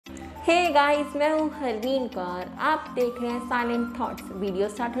Hey guys, मैं हूँ हरवीन कौर। आप देख रहे हैं साइलेंट थॉट्स। वीडियो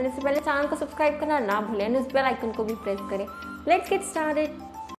स्टार्ट होने से पहले चैनल को सब्सक्राइब करना ना भूलें और उस बेल आइकन को भी प्रेस करें। Let's get started.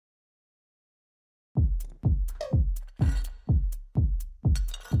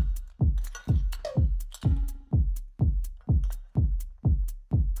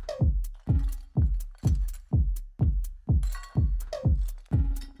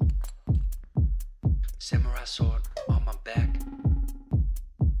 Samurai sword on my back.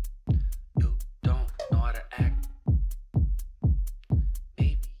 You don't know how to act.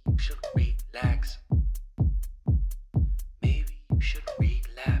 Maybe you should relax. Maybe you should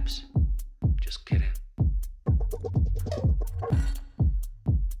relapse. Just kidding.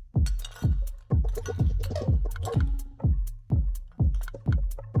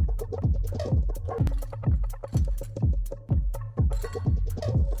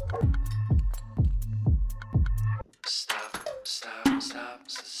 Stop, stop, stop,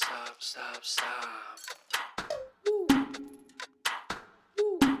 stop, stop, stop.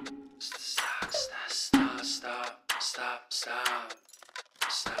 Stop, stop, stop,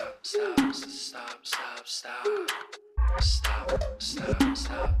 stop, stop, stop. Stop, stop,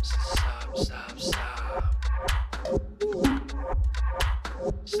 stop, stop, stop. Stop, stop, stop, stop, stop, stop.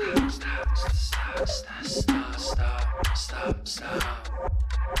 Stop, stop, stop, stop, stop, stop, stop, stop.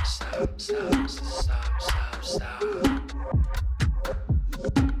 Stop, stop, stop, stop, stop. Stop, stop, stop,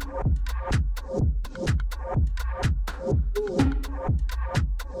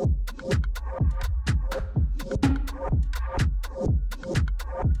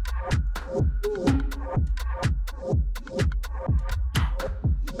 stop,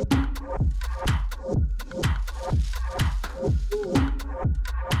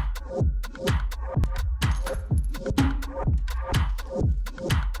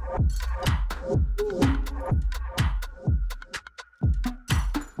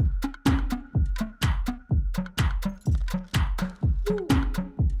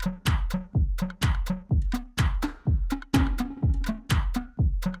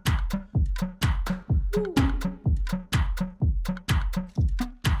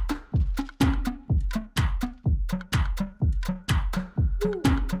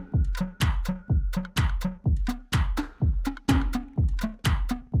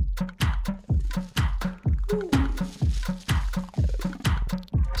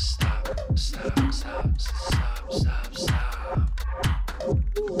 Stop, stop, stop, stop, stop, stop. Stop, stop, stop, stop, stop.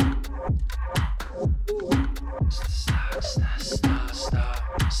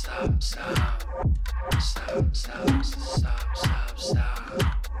 Stop, stop, stop,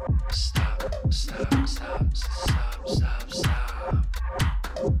 stop, stop,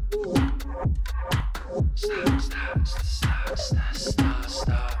 stop. Stop, stop, stop, stop, stop, stop,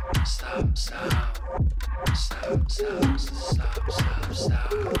 stop, stop. Stop, stop, stop, stop, stop. Stop, stop, stop,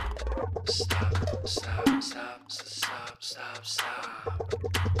 stop, stop, stop. Stop, stop, stop, stop, stop, stop.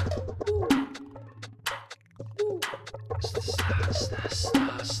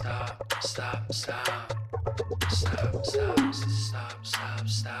 Stop, stop, stop, stop, stop. Stop,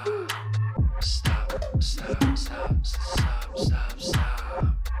 stop, stop, stop, stop, stop.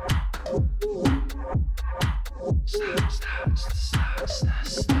 Stop, stop, stop, stop,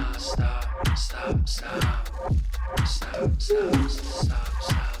 stop, stop, stop, stop. Stop, stop, stop,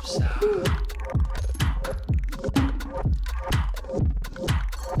 stop, stop.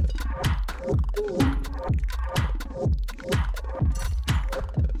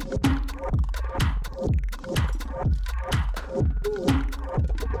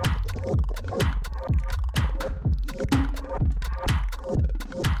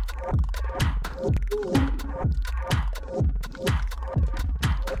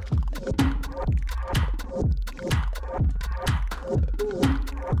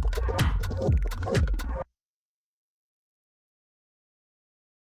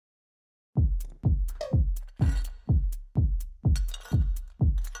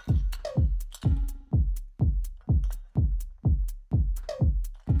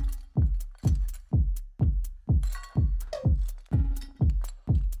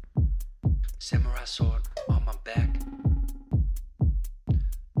 Samurai sword on my back.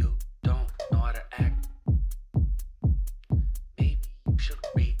 You don't know how to act. Maybe you should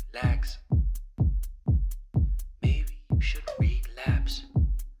relax. Maybe you should relapse.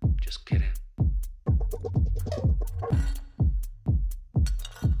 Just kidding.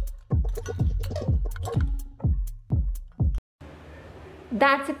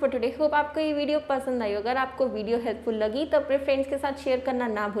 That's it for today. Hope आपको ये video पसंद आई। अगर आपको video helpful लगी तो अपने friends के साथ शेयर करना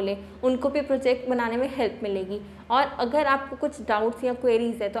ना भूलें, उनको भी प्रोजेक्ट बनाने में हेल्प मिलेगी। और अगर आपको कुछ डाउट्स या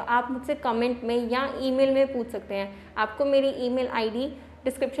क्वेरीज है तो आप मुझसे कमेंट में या ईमेल में पूछ सकते हैं। आपको मेरी ईमेल आईडी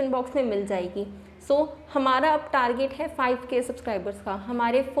डिस्क्रिप्शन बॉक्स में मिल जाएगी। हमारा अब टारगेट है 5K सब्सक्राइबर्स का।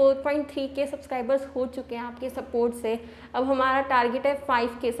 हमारे 4.3K सब्सक्राइबर्स हो चुके हैं आपके सपोर्ट से। अब हमारा टारगेट है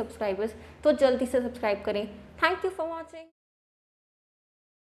 5K सब्सक्राइबर्स, तो जल्दी से सब्सक्राइब करें। Thank you for watching.